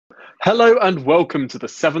Hello and welcome to the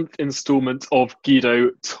seventh instalment of Guido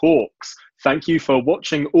Talks. Thank you for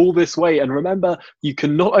watching all this way. And remember, you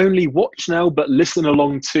can not only watch now, but listen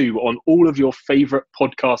along too on all of your favorite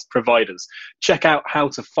podcast providers. Check out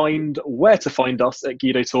where to find us at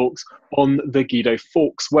Guido Talks on the Guido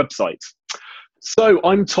Fawkes website. So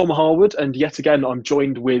I'm Tom Harwood, and yet again I'm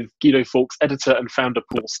joined with Guido Fawkes editor and founder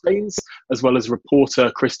Paul Staines, as well as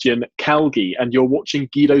reporter Christian Calgi, and you're watching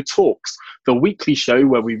Guido Talks, the weekly show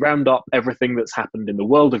where we round up everything that's happened in the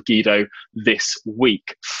world of Guido this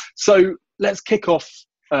week. So let's kick off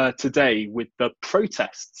today with the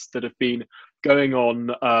protests that have been going on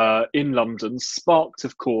in London, sparked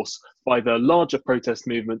of course by the larger protest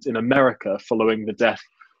movement in America following the death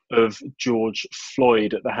of George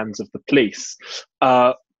Floyd at the hands of the police.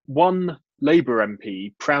 One Labour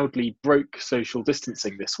MP proudly broke social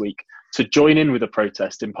distancing this week to join in with a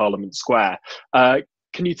protest in Parliament Square.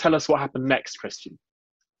 Can you tell us what happened next, Christian?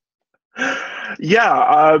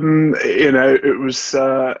 Yeah, it was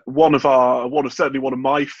certainly one of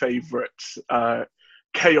my favourite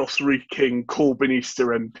chaos-wreaking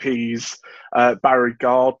Corbynista MPs, Barry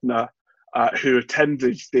Gardiner, who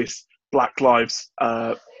attended this Black Lives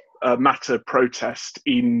Matter protest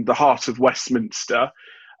in the heart of Westminster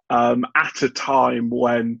at a time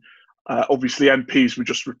when obviously MPs were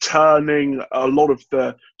just returning. A lot of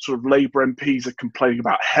the sort of Labour MPs are complaining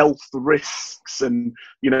about health risks and,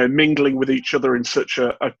 mingling with each other in such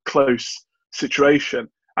a close situation.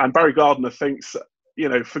 And Barry Gardiner thinks,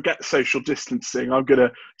 forget social distancing. I'm going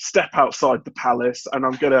to step outside the palace and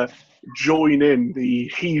I'm going to join in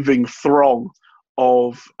the heaving throng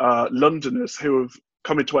of Londoners who have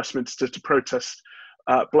come into Westminster to protest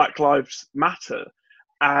Black Lives Matter.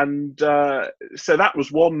 And so that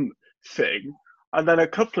was one thing. And then a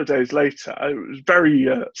couple of days later, it was very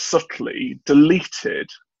subtly deleted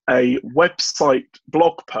a website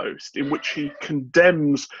blog post in which he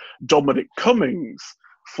condemns Dominic Cummings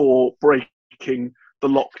for breaking the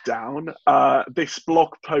lockdown. This blog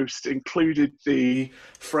post included the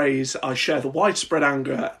phrase, "I share the widespread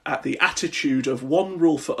anger at the attitude of one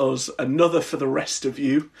rule for us, another for the rest of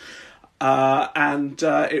you." And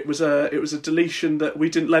it was a deletion that we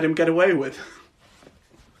didn't let him get away with.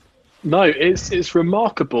 No, it's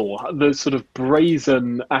remarkable, the sort of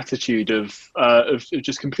brazen attitude of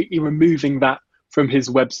just completely removing that from his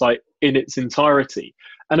website in its entirety.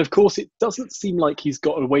 And of course, it doesn't seem like he's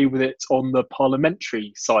got away with it on the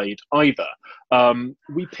parliamentary side either.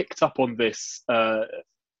 We picked up on this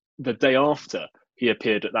the day after he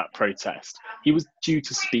appeared at that protest. He was due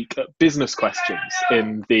to speak at business questions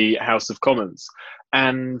in the House of Commons,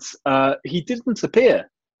 and he didn't appear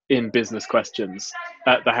in business questions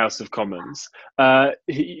at the House of Commons.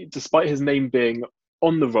 Despite his name being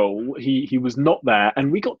on the roll, he was not there, and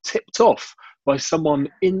we got tipped off by someone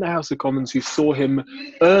in the House of Commons who saw him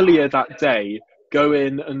earlier that day go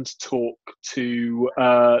in and talk to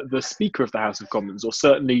the Speaker of the House of Commons, or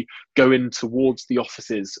certainly go in towards the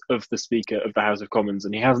offices of the Speaker of the House of Commons,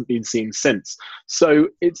 and he hasn't been seen since. So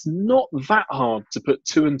it's not that hard to put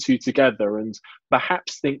two and two together and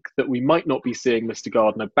perhaps think that we might not be seeing Mr.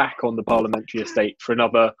 Gardiner back on the parliamentary estate for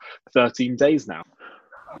another 13 days now.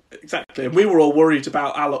 Exactly, and we were all worried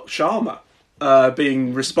about Alok Sharma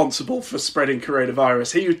being responsible for spreading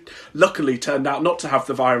coronavirus. He luckily turned out not to have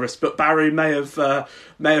the virus, but Barry may have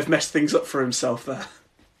messed things up for himself there.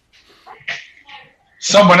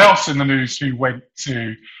 Someone else in the news who went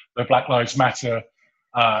to the Black Lives Matter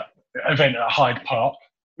event at Hyde Park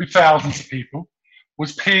with thousands of people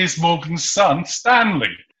was Piers Morgan's son,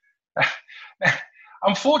 Stanley.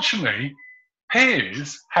 Unfortunately,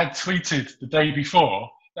 Piers had tweeted the day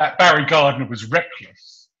before that Barry Gardiner was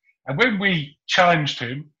reckless. And when we challenged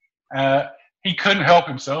him, he couldn't help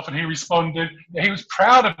himself, and he responded that he was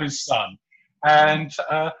proud of his son, and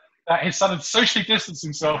that his son had socially distanced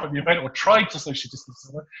himself at the event, or tried to socially distance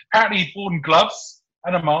himself. Apparently, he'd worn gloves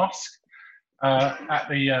and a mask at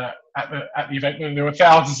the event. There were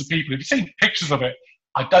thousands of people. If you've seen pictures of it,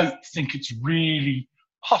 I don't think it's really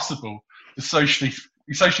possible to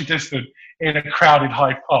be socially distant in a crowded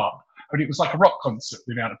Hyde Park. I mean, it was like a rock concert,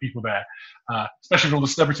 the amount of people there, especially with all the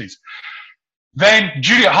celebrities. Then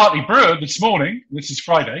Juliet Hartley-Brewer this morning, this is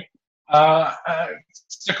Friday,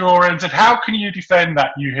 stuck her oar in and said, "How can you defend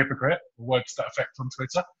that, you hypocrite?" Words to that effect on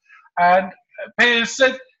Twitter. And Piers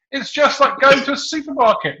said, "It's just like going to a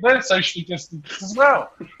supermarket. They're socially distanced as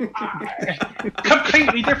well."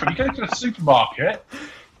 Completely different. You go to a supermarket,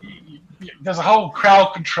 there's a whole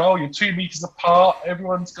crowd control, you're 2 meters apart,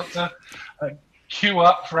 everyone's got to queue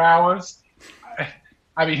up for hours.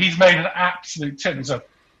 I mean, he's made an absolute tip. So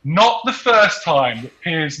not the first time that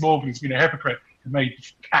Piers Morgan has been a hypocrite made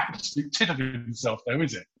absolute tit of himself, though,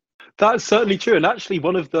 is it? That's certainly true. And actually,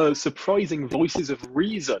 one of the surprising voices of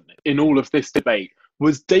reason in all of this debate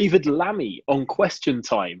was David Lammy on Question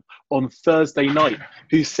Time on Thursday night,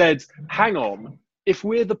 who said, hang on, if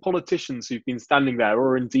we're the politicians who've been standing there,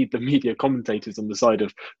 or indeed the media commentators on the side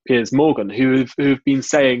of Piers Morgan, who've been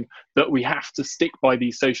saying that we have to stick by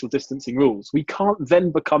these social distancing rules, we can't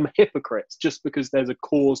then become hypocrites just because there's a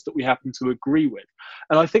cause that we happen to agree with.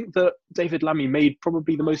 And I think that David Lammy made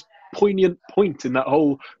probably the most poignant point in that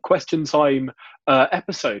whole Question Time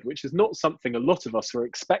episode, which is not something a lot of us were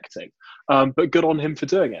expecting, but good on him for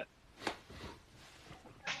doing it.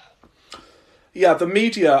 Yeah, the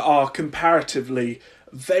media are comparatively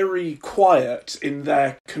very quiet in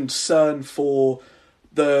their concern for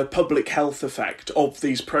the public health effect of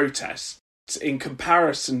these protests in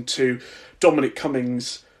comparison to Dominic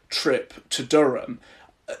Cummings' trip to Durham.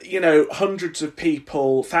 You know, hundreds of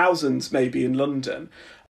people, thousands maybe in London,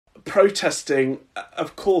 protesting.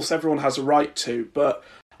 Of course, everyone has a right to, but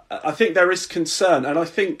I think there is concern. And I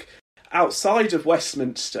think outside of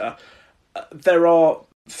Westminster, there are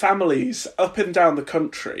families up and down the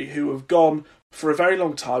country who have gone for a very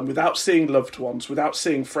long time without seeing loved ones, without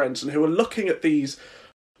seeing friends, and who are looking at these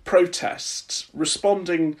protests,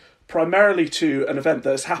 responding primarily to an event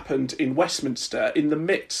that has happened in Westminster in the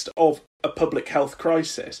midst of a public health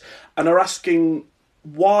crisis, and are asking,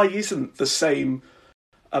 why isn't the same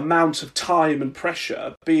amount of time and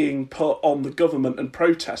pressure being put on the government and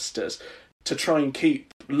protesters to try and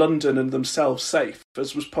keep London and themselves safe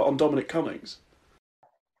as was put on Dominic Cummings?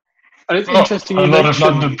 And it's interesting. A lot of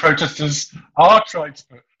London protesters are trying to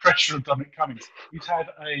put pressure on Dominic Cummings. He's had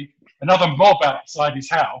another mob outside his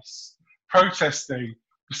house protesting,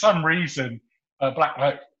 for some reason, Black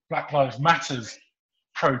Lives Matters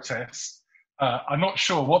protest. I'm not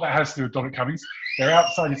sure what that has to do with Dominic Cummings. They're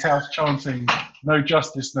outside his house chanting "No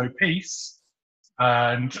justice, no peace,"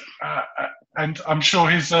 and I'm sure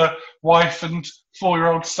his wife and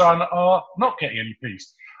 4-year-old son are not getting any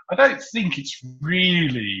peace. I don't think it's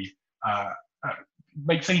really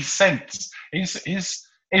makes any sense. Is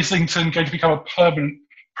Islington going to become a permanent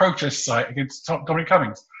protest site against Dominic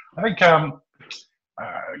Cummings? I think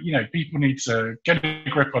people need to get a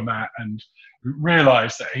grip on that and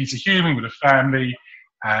realise that he's a human with a family,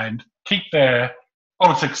 and keep their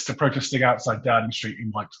politics to protesting outside Downing Street in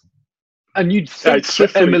Whitehall. And you'd think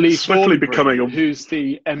that Emily swiftly Thornberry, becoming who's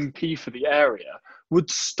the MP for the area, would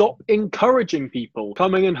stop encouraging people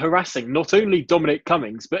coming and harassing not only Dominic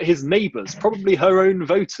Cummings, but his neighbours, probably her own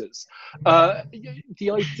voters. The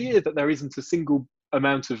idea that there isn't a single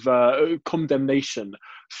amount of condemnation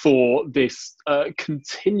for this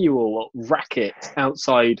continual racket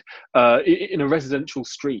outside in a residential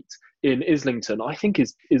street in Islington, I think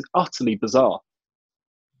is utterly bizarre.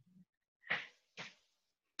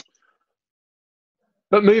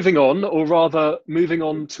 But moving on, or rather moving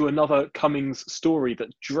on to another Cummings story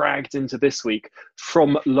that dragged into this week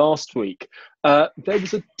from last week, there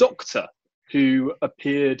was a doctor who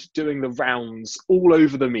appeared doing the rounds all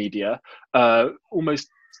over the media, almost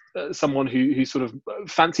someone who sort of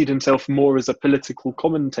fancied himself more as a political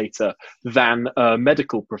commentator than a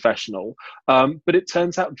medical professional. But it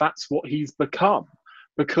turns out that's what he's become.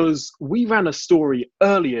 Because we ran a story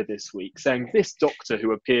earlier this week saying this doctor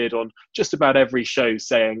who appeared on just about every show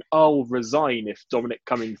saying, I'll resign if Dominic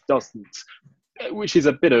Cummings doesn't, which is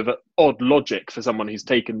a bit of odd logic for someone who's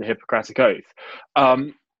taken the Hippocratic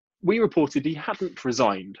Oath. We reported he hadn't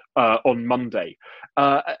resigned on Monday.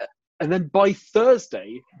 And then by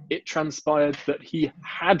Thursday, it transpired that he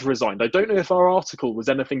had resigned. I don't know if our article was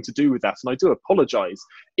anything to do with that, and I do apologise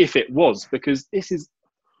if it was, because this is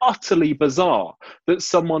utterly bizarre that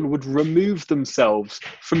someone would remove themselves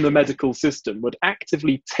from the medical system, would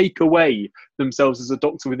actively take away themselves as a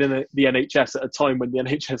doctor within the NHS at a time when the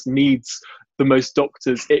NHS needs the most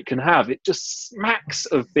doctors it can have. It just smacks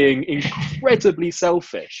of being incredibly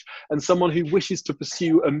selfish, and someone who wishes to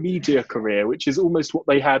pursue a media career, which is almost what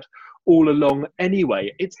they had all along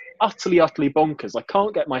anyway. It's utterly bonkers. I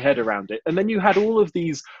can't get my head around it. And then you had all of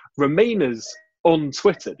these Remainers on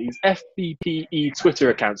Twitter, these FBPE Twitter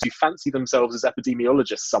accounts who fancy themselves as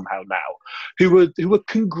epidemiologists somehow now, who were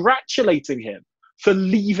congratulating him for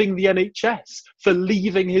leaving the NHS, for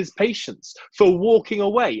leaving his patients, for walking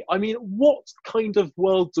away. I mean, what kind of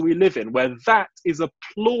world do we live in where that is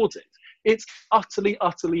applauded? It's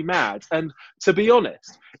utterly mad. And to be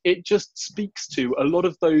honest, it just speaks to a lot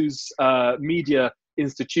of those media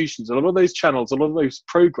institutions, a lot of those channels, a lot of those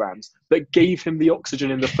programs that gave him the oxygen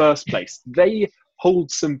in the first place. They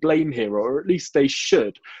hold some blame here, or at least they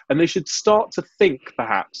should. And they should start to think,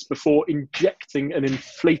 perhaps, before injecting and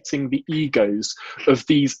inflating the egos of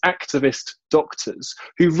these activist doctors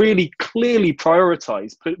who really clearly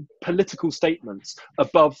prioritise political statements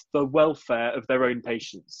above the welfare of their own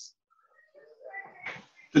patients.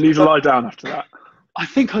 Do you need to lie down after that? I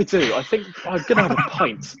think I do. I think I'm going to have a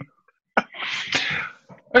pint.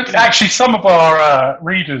 Actually, some of our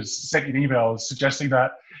readers sent in emails suggesting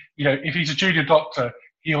that, if he's a junior doctor,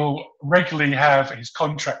 he'll regularly have his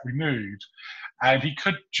contract renewed, and he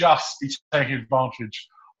could just be taking advantage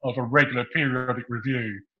of a regular periodic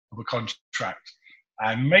review of a contract.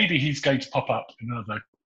 And maybe he's going to pop up in another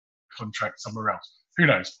contract somewhere else. Who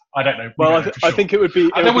knows? I don't know. Well, I think it would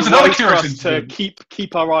be. There was another curious incident to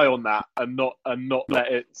keep our eye on that and not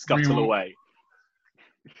let it scuttle away.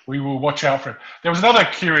 We will watch out for it. There was another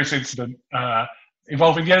curious incident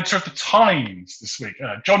involving the editor of the Times this week,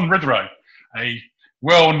 John Ritherow, a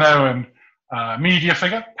well-known media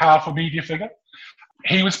figure, powerful media figure.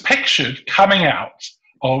 He was pictured coming out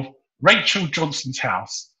of Rachel Johnston's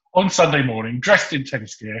house on Sunday morning, dressed in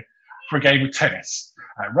tennis gear, for a game of tennis.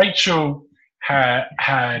 Rachel had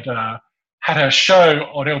her show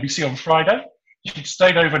on LBC on Friday. She'd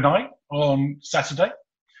stayed overnight on Saturday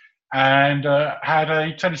and had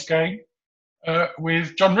a tennis game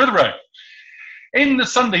with John Ritherow. In the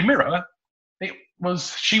Sunday Mirror,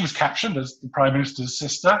 she was captioned as the Prime Minister's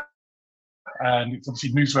sister, and it's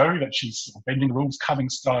obviously newsworthy that she's sort of bending the rules, Cumming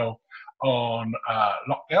style, on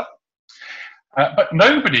lockdown. But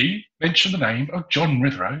nobody mentioned the name of John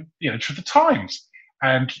Ritherow, the editor of the Times.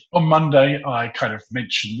 And on Monday, I kind of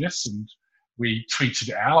mentioned this, and we tweeted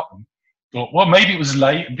it out and thought, well, maybe it was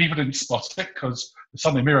late and people didn't spot it because the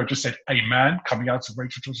Sunday Mirror just said a man coming out of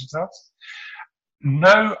Rachel Johnston's house.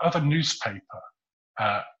 No other newspaper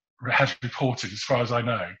has reported, as far as I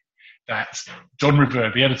know, that John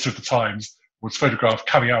Ritherow, the editor of the Times, was photographed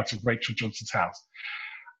coming out of Rachel Johnston's house.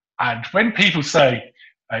 And when people say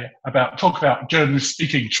talk about journalists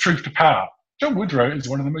speaking truth to power, John Ritherow is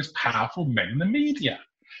one of the most powerful men in the media.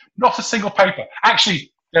 Not a single paper.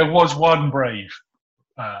 Actually, there was one brave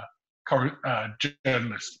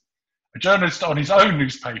journalist, a journalist on his own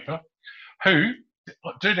newspaper, who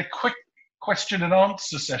did a quick question and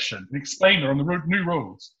answer session and explained on the new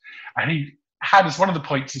rules. And he had as one of the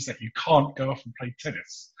points is that you can't go off and play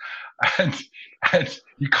tennis, and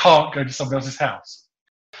you can't go to somebody else's house.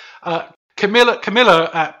 Camilla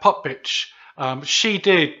at Popbitch, she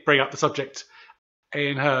did bring up the subject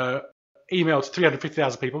in her email to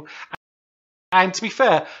 350,000 people. And to be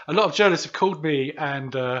fair, a lot of journalists have called me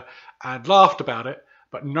and laughed about it,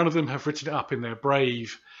 but none of them have written it up in their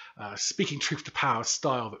brave, speaking truth to power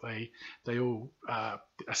style that they all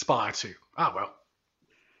aspire to. Ah, well.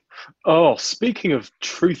 Oh, speaking of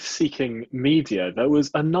truth-seeking media, there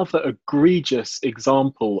was another egregious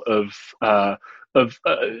example of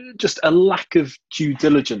just a lack of due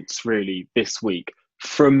diligence, really, this week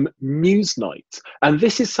from Newsnight. And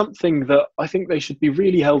this is something that I think they should be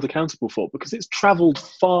really held accountable for, because it's travelled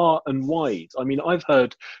far and wide. I mean, I've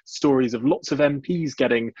heard stories of lots of MPs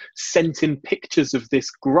getting sent in pictures of this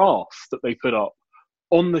graph that they put up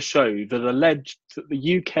on the show that alleged that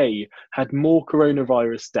the UK had more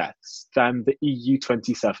coronavirus deaths than the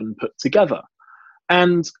EU27 put together.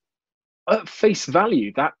 And at face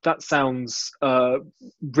value, that sounds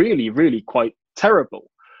really, really quite terrible,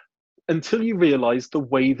 until you realise the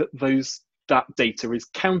way that that data is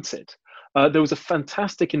counted. There was a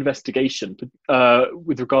fantastic investigation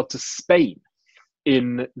with regard to Spain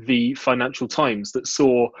in the Financial Times that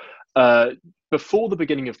saw, before the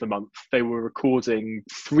beginning of the month, they were recording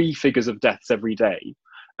 3 figures of deaths every day.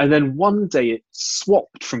 And then one day it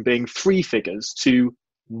swapped from being 3 figures to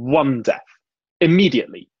 1 death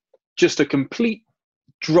immediately. Just a complete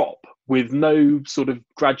drop with no sort of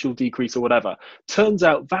gradual decrease or whatever. Turns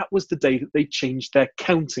out that was the day that they changed their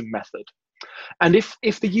counting method. And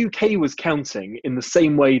if the UK was counting in the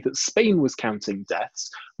same way that Spain was counting deaths,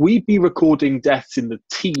 we'd be recording deaths in the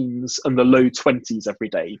teens and the low 20s every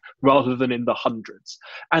day, rather than in the hundreds.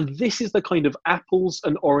 And this is the kind of apples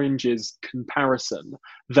and oranges comparison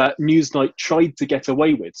that Newsnight tried to get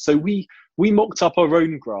away with. So we mocked up our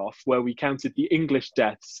own graph where we counted the English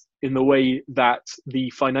deaths in the way that the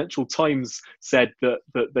Financial Times said that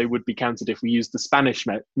they would be counted if we used the Spanish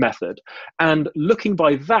method. And looking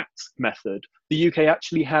by that method, the UK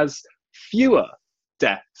actually has fewer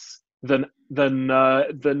deaths than than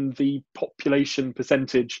the population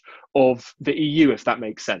percentage of the EU, if that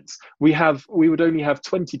makes sense. We would only have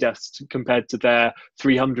 20 deaths compared to their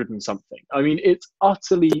 300 and something. I mean, it's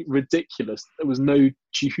utterly ridiculous. There was no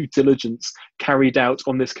due diligence carried out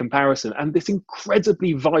on this comparison, and this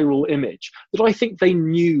incredibly viral image that I think they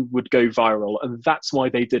knew would go viral, and that's why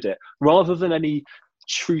they did it, rather than any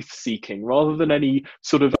truth seeking, rather than any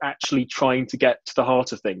sort of actually trying to get to the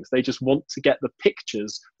heart of things. They just want to get the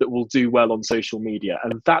pictures that will do well on social media,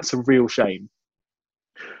 and that's a real shame.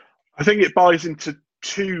 I think it buys into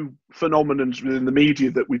two phenomena within the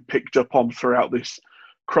media that we picked up on throughout this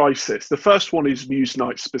crisis. The first one is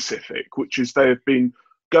Newsnight specific, which is they have been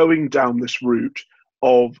going down this route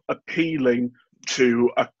of appealing to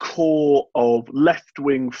a core of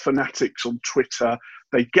left-wing fanatics on Twitter.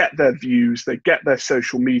 They get their views, they get their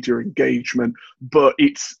social media engagement, but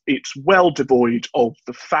it's well devoid of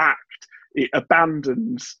the fact. It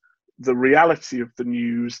abandons the reality of the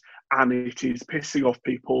news, and it is pissing off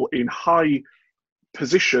people in high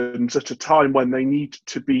positions at a time when they need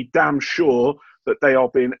to be damn sure that they are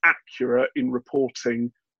being accurate in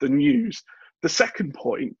reporting the news. The second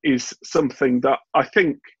point is something that I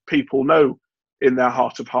think people know in their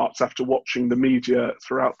heart of hearts after watching the media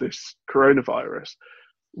throughout this coronavirus,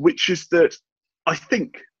 which is that I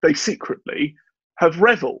think they secretly have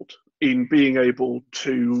revelled in being able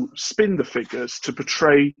to spin the figures to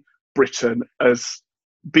portray Britain as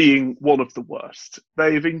being one of the worst.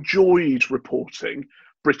 They've enjoyed reporting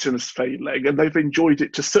Britain as failing, and they've enjoyed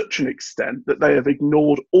it to such an extent that they have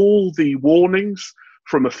ignored all the warnings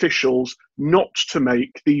from officials not to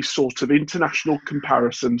make these sort of international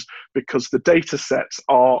comparisons because the data sets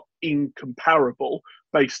are incomparable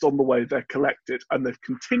based on the way they're collected, and they've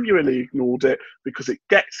continually ignored it because it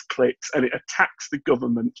gets clicks and it attacks the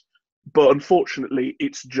government. But unfortunately,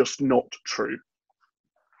 it's just not true.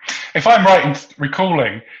 If I'm right in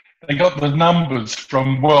recalling, they got the numbers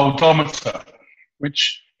from Worldometer,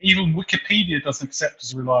 which even Wikipedia doesn't accept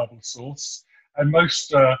as a reliable source, and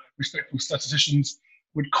most respectable statisticians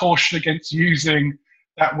would caution against using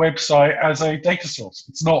that website as a data source.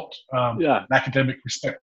 It's not an academic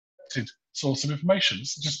respected source of information.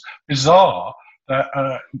 It's just bizarre that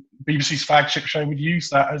BBC's flagship show would use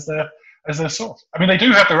that as their source. I mean, they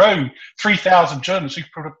do have their own 3,000 journalists who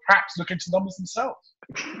could perhaps look into numbers themselves.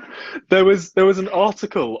 There was an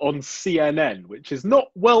article on CNN, which is not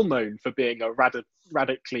well known for being a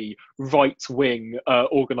radically right-wing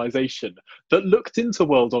organisation, that looked into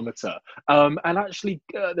Worldometer. And actually,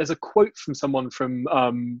 there's a quote from someone from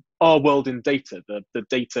Our World in Data, the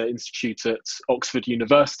data institute at Oxford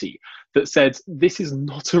University, that said, this is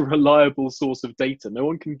not a reliable source of data. No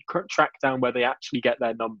one can track down where they actually get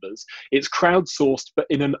their numbers. It's crowdsourced, but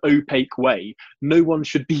in an opaque way. No one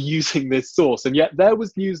should be using this source. And yet there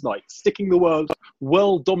was Newsnight sticking the word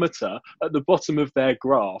Worldometer at the bottom of their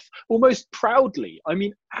graph, almost proudly. I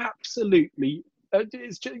mean, absolutely.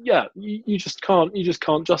 It's just, you just can't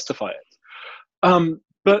justify it.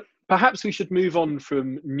 But perhaps we should move on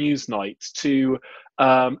from Newsnight to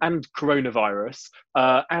and coronavirus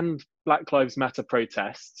and Black Lives Matter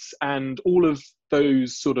protests and all of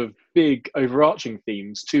those sort of big overarching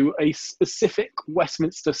themes to a specific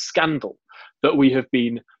Westminster scandal that we have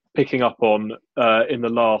been picking up on in the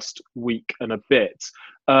last week and a bit.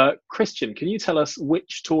 Christian, can you tell us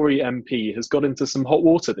which Tory MP has got into some hot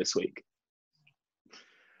water this week?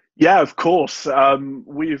 Yeah, of course.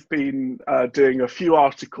 We've been doing a few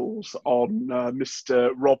articles on Mr.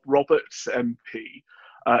 Rob Roberts MP,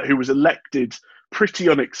 who was elected pretty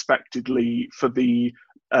unexpectedly for the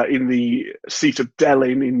in the seat of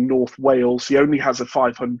Delyn in North Wales. He only has a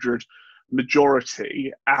 500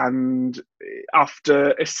 majority, and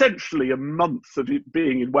after essentially a month of it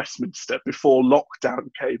being in Westminster before lockdown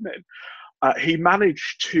came in, he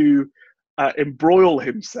managed to embroil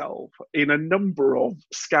himself in a number of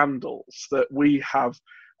scandals that we have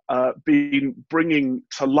been bringing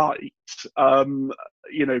to light.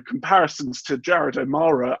 Comparisons to Jared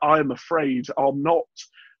O'Mara, I am afraid, are not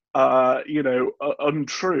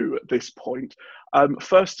untrue at this point.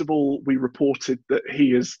 First of all, we reported that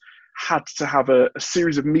he has had to have a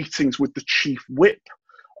series of meetings with the chief whip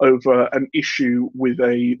over an issue with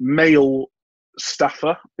a male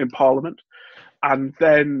staffer in Parliament. And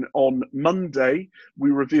then on Monday, we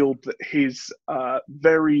revealed that his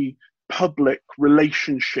very public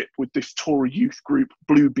relationship with this Tory youth group,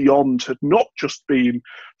 Blue Beyond, had not just been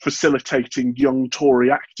facilitating young Tory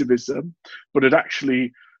activism, but had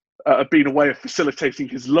actually been a way of facilitating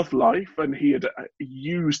his love life. And he had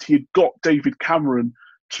got David Cameron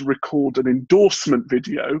to record an endorsement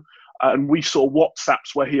video. And we saw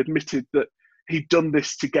WhatsApps where he admitted that he'd done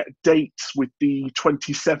this to get dates with the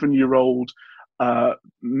 27-year-old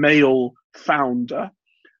male founder.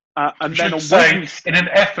 And then on Wednesday, in an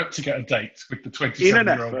effort to get a date with the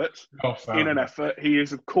 27-year-old in an effort, he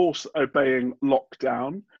is of course obeying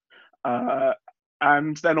lockdown.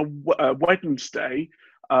 And then on Wednesday,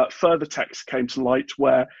 further text came to light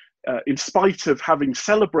where, in spite of having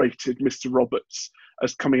celebrated Mr. Roberts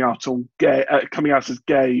as coming out as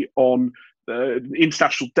gay on the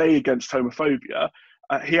International Day Against Homophobia,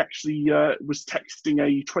 he actually was texting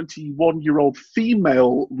a 21-year-old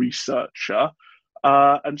female researcher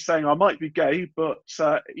and saying, "I might be gay, but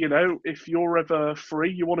if you're ever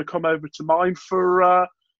free, you want to come over to mine for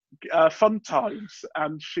fun times."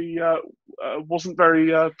 And she wasn't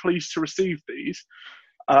very pleased to receive these.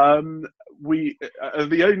 The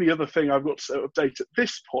only other thing I've got to update at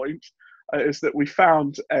this point is that we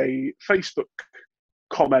found a Facebook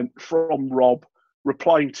comment from Rob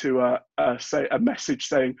replying to a message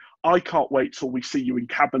saying, "I can't wait till we see you in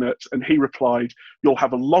cabinet." And he replied, "You'll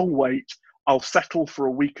have a long wait. I'll settle for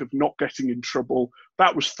a week of not getting in trouble."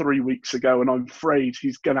 That was 3 weeks ago, and I'm afraid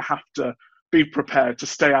he's going to have to be prepared to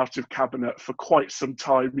stay out of cabinet for quite some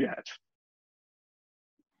time yet.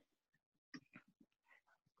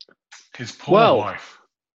 His poor wife.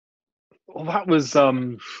 Well, that was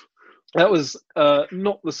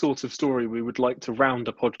not the sort of story we would like to round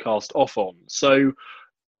a podcast off on. So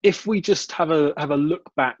if we just have a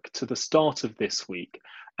look back to the start of this week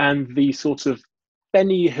and the sort of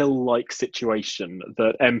Benny Hill-like situation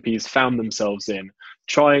that MPs found themselves in,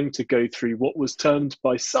 trying to go through what was termed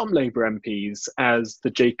by some Labour MPs as the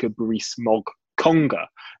Jacob Rees-Mogg conga.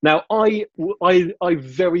 Now, I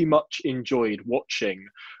very much enjoyed watching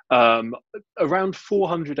around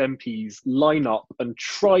 400 MPs line up and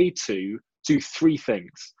try to do three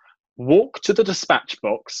things: walk to the dispatch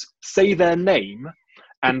box, say their name,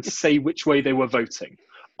 and say which way they were voting.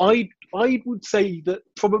 I would say that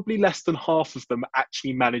probably less than half of them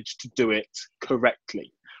actually managed to do it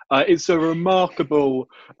correctly. It's a remarkable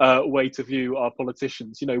way to view our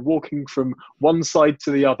politicians, walking from one side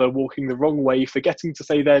to the other, walking the wrong way, forgetting to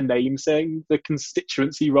say their name, saying the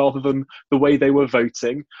constituency rather than the way they were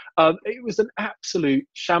voting. It was an absolute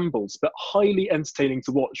shambles, but highly entertaining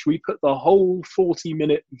to watch. We put the whole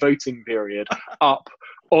 40-minute voting period up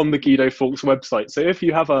on the Guido Fawkes website. So if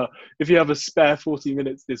you have a spare 40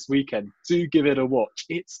 minutes this weekend, do give it a watch.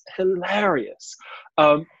 It's hilarious.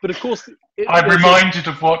 But of course, I'm reminded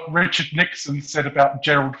of what Richard Nixon said about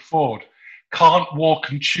Gerald Ford: can't walk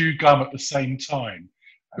and chew gum at the same time.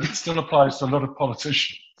 And it still applies to a lot of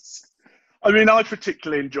politicians. I mean, I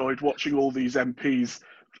particularly enjoyed watching all these MPs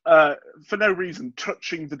for no reason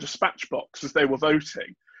touching the dispatch box as they were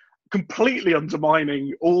voting, completely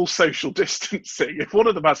undermining all social distancing. If one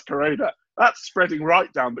of them has corona, that's spreading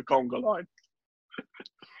right down the conga line.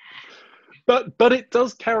 But it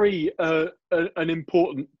does carry an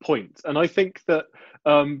important point, and I think that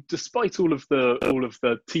despite all of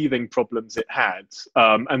the teething problems it had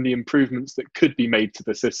and the improvements that could be made to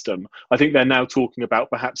the system, I think they're now talking about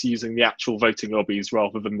perhaps using the actual voting lobbies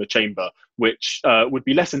rather than the chamber, which would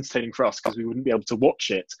be less entertaining for us because we wouldn't be able to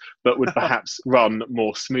watch it, but would perhaps run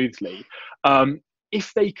more smoothly.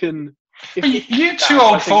 If they can, you two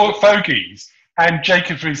old fogies and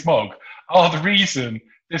Jacob Rees-Mogg are the reason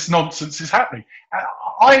this nonsense is happening.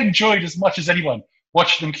 I enjoyed as much as anyone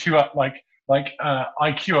watching them queue up like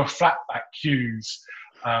I queue a flatback queues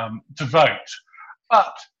to vote.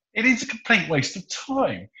 But it is a complete waste of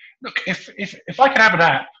time. Look, if I could have an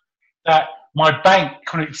app that my bank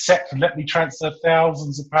could accept and let me transfer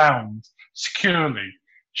thousands of pounds securely,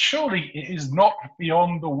 surely it is not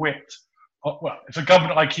beyond the wit. Well, it's a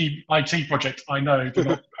government IT project, I know, they're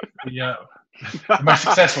not the most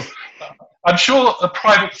successful. I'm sure a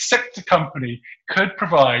private sector company could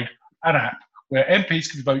provide an app where MPs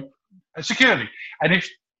could vote securely. And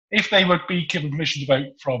if they would be given permission to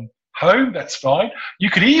vote from home, that's fine. You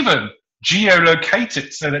could even geolocate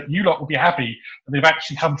it so that you lot will be happy that they've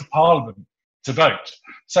actually come to Parliament to vote.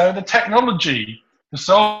 So the technology to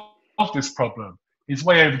solve this problem is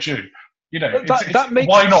way overdue. That makes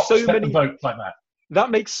why not so let many them vote like that? That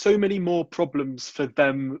makes so many more problems for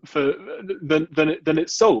them than it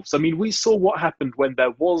solves. I mean, we saw what happened when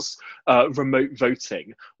there was remote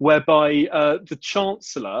voting, whereby the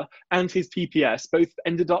Chancellor and his PPS both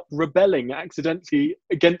ended up rebelling accidentally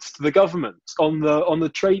against the government on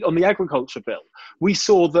the agriculture bill. We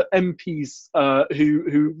saw that MPs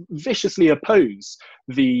who viciously oppose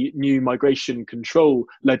the new migration control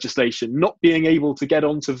legislation not being able to get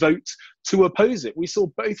on to vote to oppose it. We saw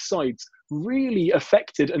both sides really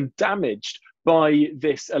affected and damaged by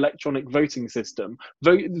this electronic voting system.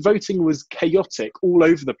 Voting was chaotic all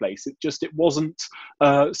over the place. It wasn't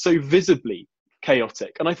so visibly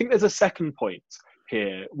chaotic. And I think there's a second point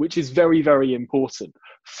here, which is very, very important.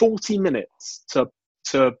 40 minutes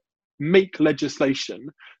to make legislation,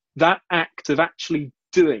 that act of actually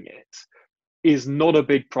doing it is not a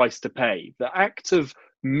big price to pay. The act of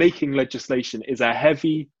making legislation is a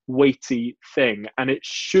heavy, weighty thing, and it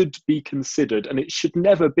should be considered, and it should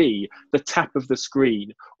never be the tap of the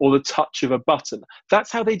screen or the touch of a button.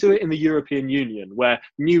 That's how they do it in the European Union, where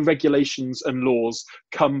new regulations and laws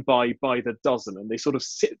come by the dozen, and they sort of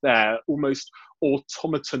sit there almost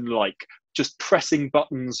automaton-like, just pressing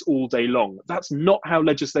buttons all day long. That's not how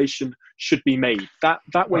legislation should be made.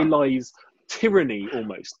 That way lies tyranny,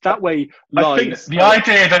 almost. That way lies... I think the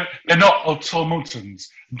idea that they're not automatons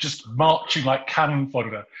just marching like cannon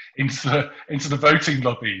fodder into the voting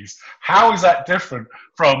lobbies, how is that different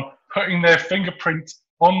from putting their fingerprint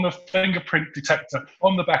on the fingerprint detector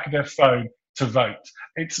on the back of their phone to vote?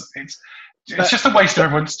 It's just a waste of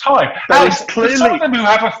everyone's time. Alex, clearly... some of them who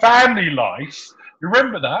have a family life,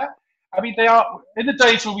 remember that? I mean, they are in the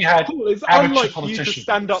days when we had it's amateur unlike politicians. You to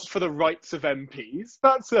stand up for the rights of MPs.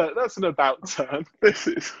 That's an about turn. This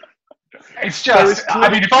is. It's just. I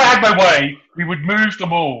mean, if I had my way, we would move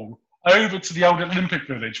them all over to the old Olympic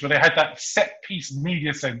Village, where they had that set-piece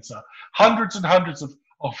media centre, hundreds and hundreds of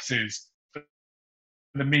offices for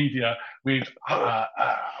the media with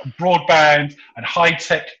broadband and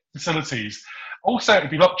high-tech facilities. Also, it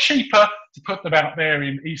would be a lot cheaper to put them out there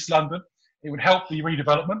in East London. It would help the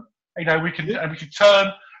redevelopment. You know, we could turn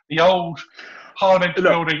the old Parliament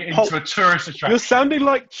building into a tourist attraction. You're sounding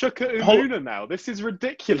like Chuka Umunna now. This is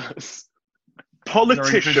ridiculous.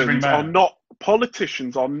 Politicians are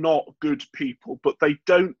not good people, but they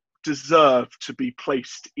don't deserve to be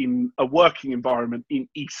placed in a working environment in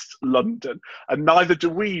East London, and neither do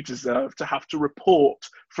we deserve to have to report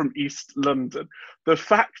from East London. The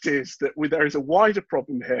fact is that there is a wider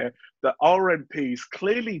problem here, that our MPs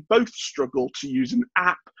clearly both struggle to use an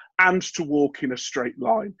app and to walk in a straight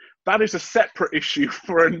line. That is a separate issue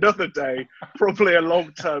for another day, probably a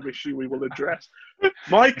long-term issue we will address.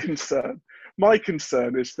 My concern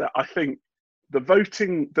is that I think the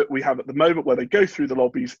voting that we have at the moment, where they go through the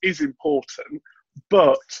lobbies, is important,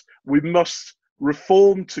 but we must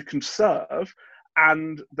reform to conserve.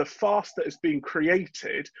 And the farce that is being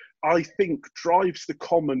created, I think, drives the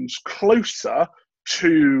Commons closer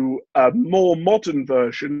to a more modern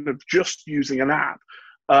version of just using an app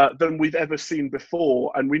than we've ever seen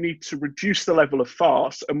before. And we need to reduce the level of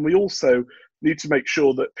farce. And we also need to make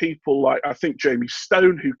sure that people like, I think, Jamie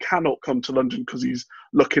Stone, who cannot come to London because he's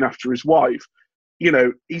looking after his wife, you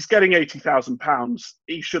know, he's getting £80,000.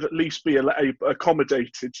 He should at least be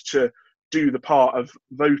accommodated to do the part of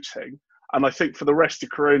voting. And I think for the rest of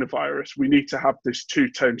coronavirus, we need to have this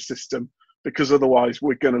two-tone system, because otherwise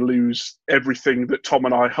we're going to lose everything that Tom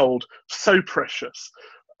and I hold so precious.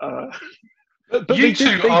 But you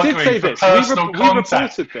two arguing say for this. Personal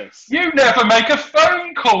contact. We reported this. You never make a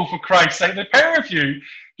phone call, for Christ's sake. The pair of you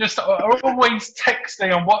just are always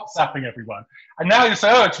texting and WhatsApping everyone. And now you say,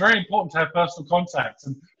 oh, it's very important to have personal contacts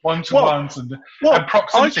and one-to-ones and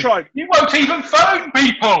proximity. You won't even phone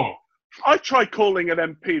people. I tried calling an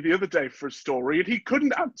MP the other day for a story, and he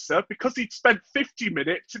couldn't answer because he'd spent 50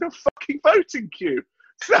 minutes in a fucking voting queue.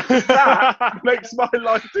 That makes my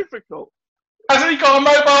life difficult. Hasn't he got a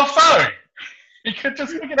mobile phone? He could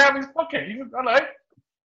just pick it out of his pocket. Hello.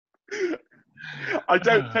 I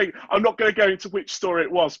don't think, I'm not going to go into which story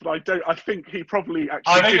it was, but I think he probably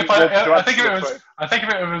actually I think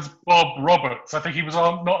if it was Bob Roberts, I think he was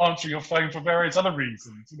not answering your phone for various other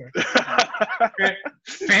reasons. You know,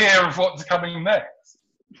 fear of what's coming next.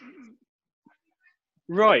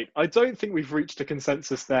 Right. I don't think we've reached a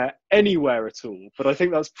consensus there anywhere at all, but I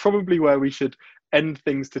think that's probably where we should end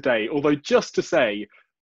things today. Although, just to say,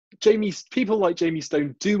 people like Jamie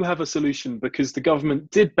Stone do have a solution, because the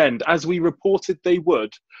government did bend, as we reported they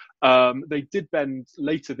would. They did bend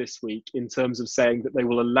later this week in terms of saying that they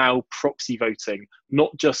will allow proxy voting,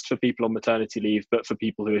 not just for people on maternity leave, but for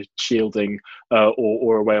people who are shielding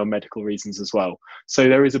or away on medical reasons as well. So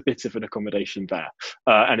there is a bit of an accommodation there,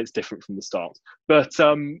 and it's different from the start. But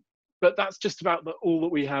that's just about all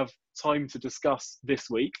that we have time to discuss this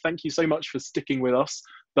week. Thank you so much for sticking with us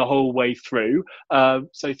the whole way through.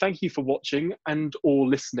 So thank you for watching and or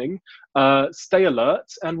listening. Stay alert,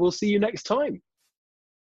 and we'll see you next time.